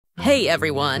Hey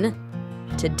everyone!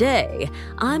 Today,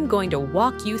 I'm going to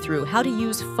walk you through how to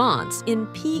use fonts in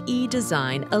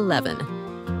pedesign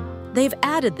 11. They've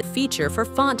added the feature for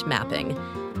font mapping,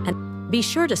 and be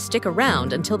sure to stick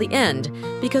around until the end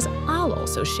because I'll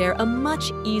also share a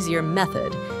much easier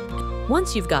method.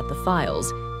 Once you've got the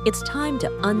files, it's time to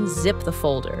unzip the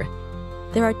folder.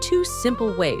 There are two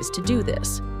simple ways to do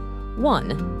this.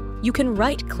 One, you can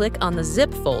right-click on the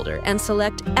zip folder and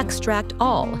select Extract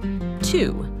All.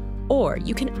 Two, or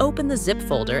you can open the zip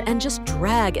folder and just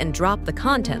drag and drop the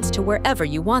contents to wherever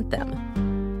you want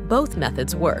them. Both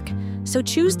methods work, so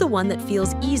choose the one that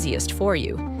feels easiest for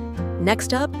you.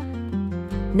 Next up,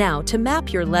 now to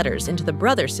map your letters into the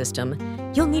brother system,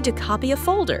 you'll need to copy a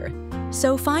folder.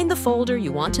 So find the folder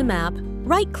you want to map,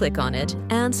 right-click on it,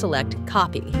 and select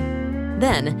Copy.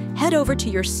 Then head over to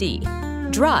your C,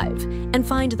 Drive, and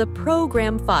find the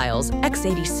Program Files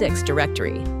x86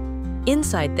 directory.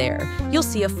 Inside there, you'll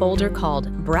see a folder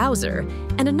called Browser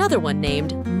and another one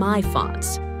named My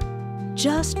Fonts.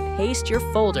 Just paste your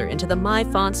folder into the My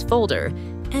Fonts folder,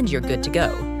 and you're good to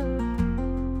go.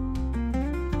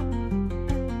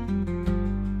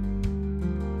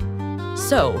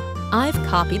 So, I've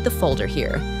copied the folder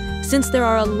here. Since there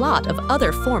are a lot of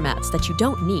other formats that you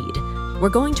don't need, we're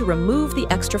going to remove the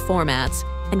extra formats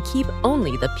and keep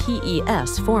only the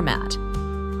PES format.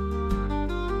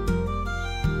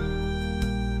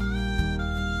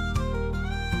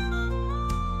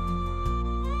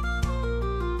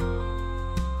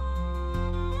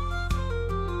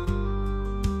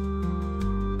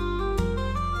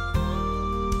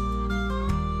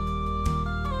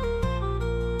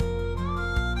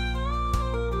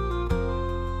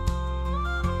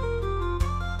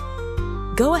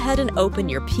 Go ahead and open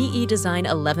your pedesign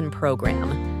 11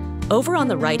 program. Over on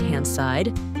the right-hand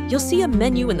side, you'll see a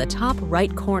menu in the top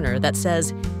right corner that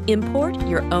says Import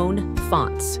Your Own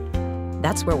Fonts.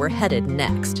 That's where we're headed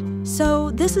next. So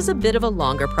this is a bit of a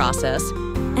longer process,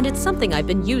 and it's something I've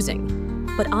been using.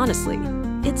 But honestly,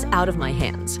 it's out of my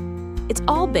hands. It's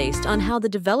all based on how the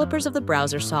developers of the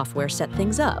browser software set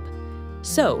things up.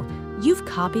 So you've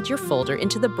copied your folder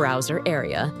into the browser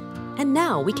area, and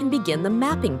now we can begin the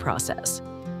mapping process.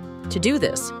 To do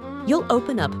this, you'll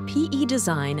open up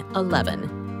pedesign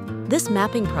 11. This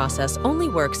mapping process only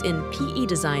works in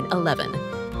pedesign 11.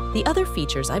 The other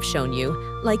features I've shown you,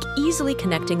 like easily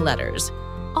connecting letters,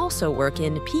 also work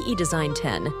in pedesign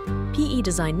 10,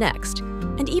 pedesign Next,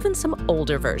 and even some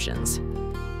older versions.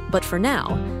 But for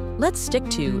now, let's stick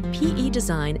to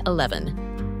pedesign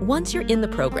 11. Once you're in the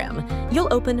program,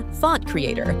 you'll open Font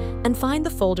Creator and find the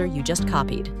folder you just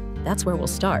copied. That's where we'll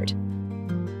start.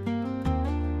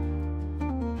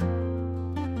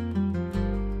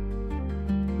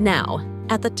 Now,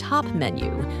 at the top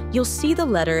menu, you'll see the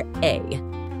letter A.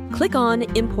 Click on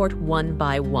Import One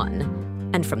by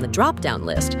One, and from the drop-down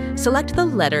list, select the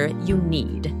letter you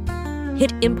need.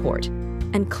 Hit Import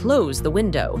and close the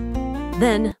window.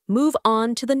 Then move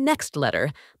on to the next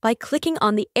letter by clicking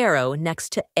on the arrow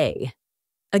next to A.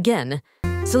 Again,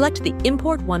 select the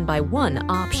Import One by One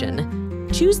option.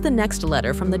 Choose the next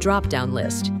letter from the drop-down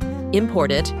list,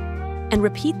 import it, and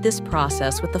repeat this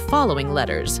process with the following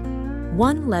letters,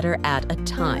 one letter at a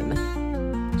time.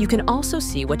 You can also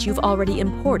see what you've already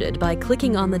imported by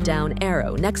clicking on the down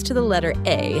arrow next to the letter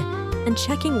A and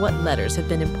checking what letters have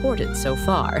been imported so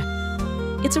far.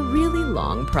 It's a really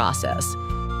long process,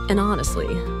 and honestly,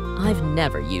 I've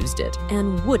never used it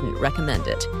and wouldn't recommend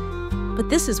it. But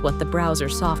this is what the browser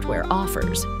software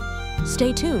offers.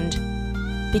 Stay tuned,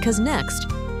 because next,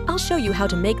 I'll show you how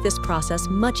to make this process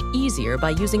much easier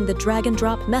by using the drag and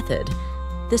drop method.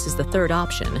 This is the third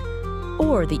option,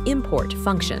 or the import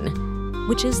function,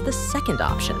 which is the second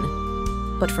option.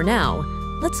 But for now,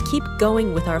 let's keep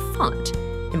going with our font,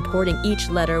 importing each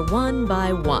letter one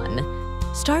by one.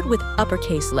 Start with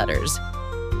uppercase letters,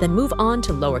 then move on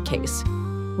to lowercase.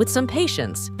 With some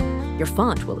patience, your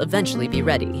font will eventually be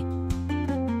ready.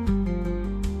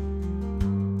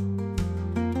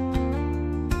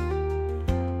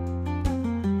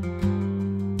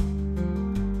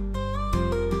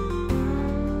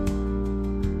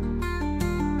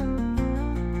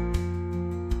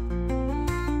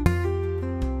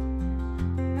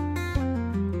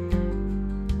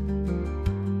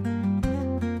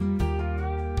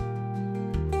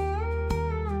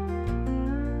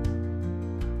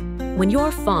 When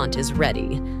your font is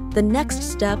ready, the next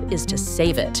step is to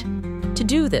save it. To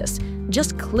do this,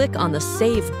 just click on the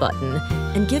Save button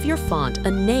and give your font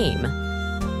a name.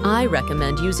 I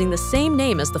recommend using the same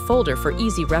name as the folder for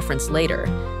easy reference later,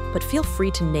 but feel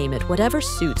free to name it whatever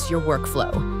suits your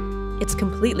workflow. It's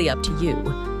completely up to you.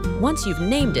 Once you've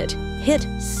named it, hit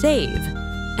Save.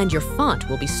 and your font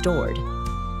will be stored.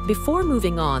 Before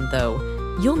moving on, though,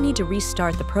 you'll need to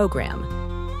restart the program.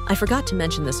 I forgot to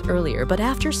mention this earlier, but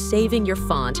after saving your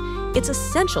font, it's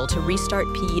essential to restart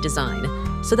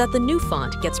pedesign so that the new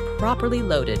font gets properly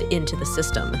loaded into the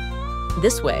system.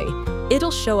 This way,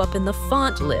 it'll show up in the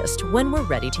font list when we're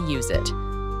ready to use it.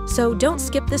 So don't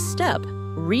skip this step.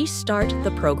 Restart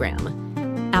the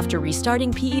program. After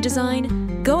restarting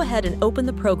pedesign, go ahead and open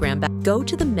the program back. Go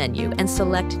to the menu and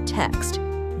select Text,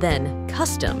 then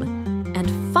Custom,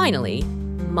 and finally,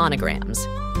 Monograms.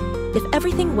 If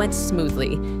everything went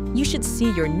smoothly, you should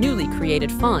see your newly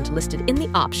created font listed in the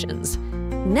options.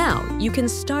 Now you can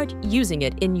start using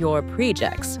it in your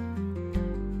projects.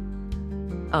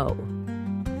 Oh,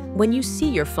 when you see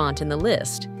your font in the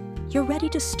list, you're ready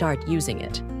to start using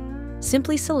it.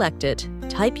 Simply select it,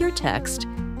 type your text,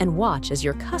 and watch as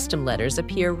your custom letters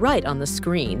appear right on the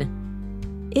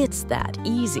screen. It's that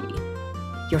easy.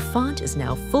 Your font is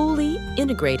now fully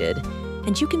integrated,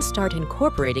 and you can start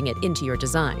incorporating it into your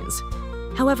designs.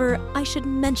 However, I should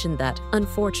mention that,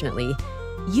 unfortunately,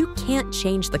 you can't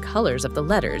change the colors of the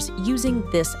letters using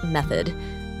this method.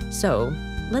 So,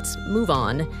 let's move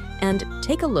on and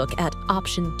take a look at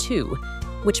Option 2,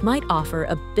 which might offer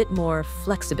a bit more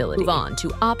flexibility. Move on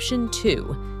to Option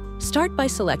 2. Start by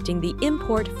selecting the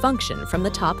Import function from the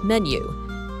top menu.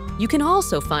 You can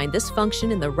also find this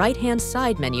function in the right-hand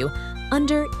side menu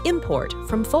under Import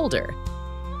from Folder.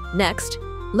 Next,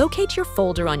 locate your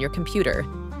folder on your computer.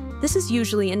 This is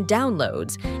usually in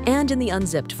Downloads and in the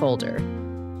Unzipped folder.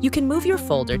 You can move your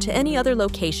folder to any other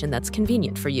location that's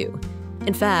convenient for you.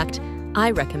 In fact,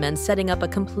 I recommend setting up a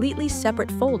completely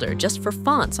separate folder just for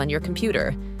fonts on your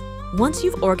computer. Once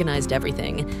you've organized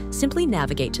everything, simply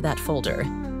navigate to that folder.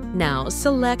 Now,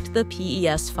 select the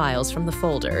PES files from the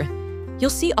folder. You'll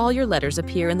see all your letters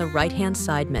appear in the right-hand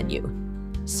side menu.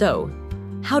 So,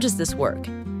 how does this work?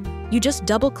 You just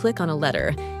double-click on a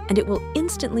letter, and it will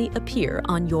instantly appear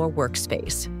on your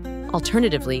workspace.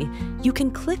 Alternatively, you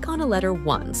can click on a letter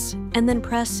once, and then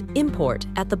press Import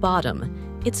at the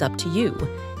bottom. It's up to you.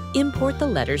 Import the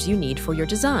letters you need for your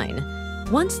design.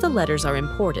 Once the letters are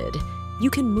imported, you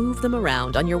can move them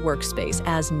around on your workspace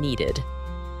as needed.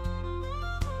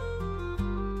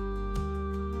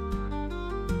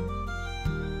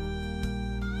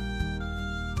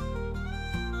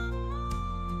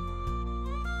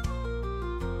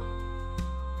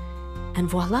 And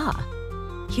voila!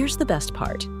 Here's the best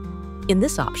part. In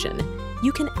this option,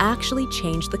 you can actually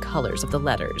change the colors of the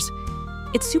letters.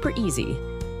 It's super easy.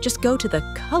 Just go to the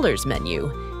Colors menu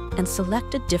and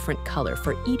select a different color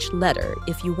for each letter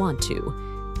if you want to.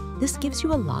 This gives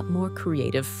you a lot more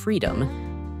creative freedom.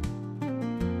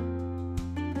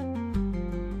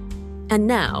 And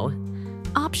now,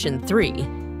 Option 3.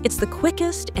 It's the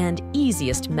quickest and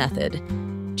easiest method.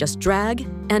 Just drag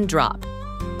and drop.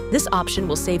 This option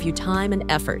will save you time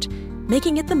and effort,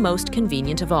 making it the most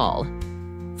convenient of all.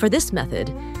 For this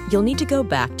method, you'll need to go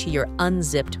back to your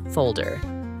Unzipped folder.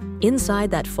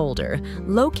 Inside that folder,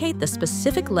 locate the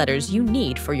specific letters you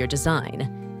need for your design.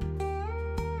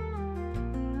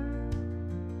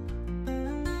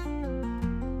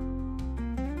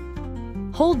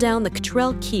 Hold down the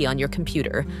Ctrl key on your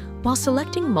computer while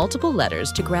selecting multiple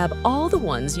letters to grab all the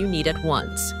ones you need at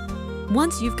once.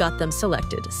 Once you've got them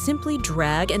selected, simply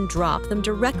drag and drop them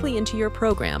directly into your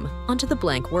program onto the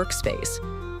blank workspace.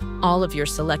 All of your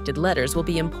selected letters will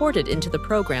be imported into the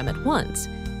program at once,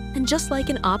 and just like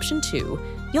in Option 2,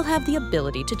 you'll have the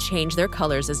ability to change their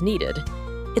colors as needed.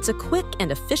 It's a quick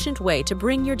and efficient way to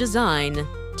bring your design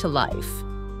to life.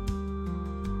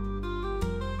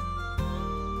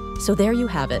 So there you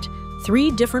have it,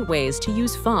 3 different ways to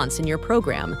use fonts in your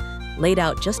program, laid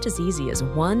out just as easy as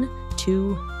 1,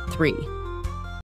 2, 3.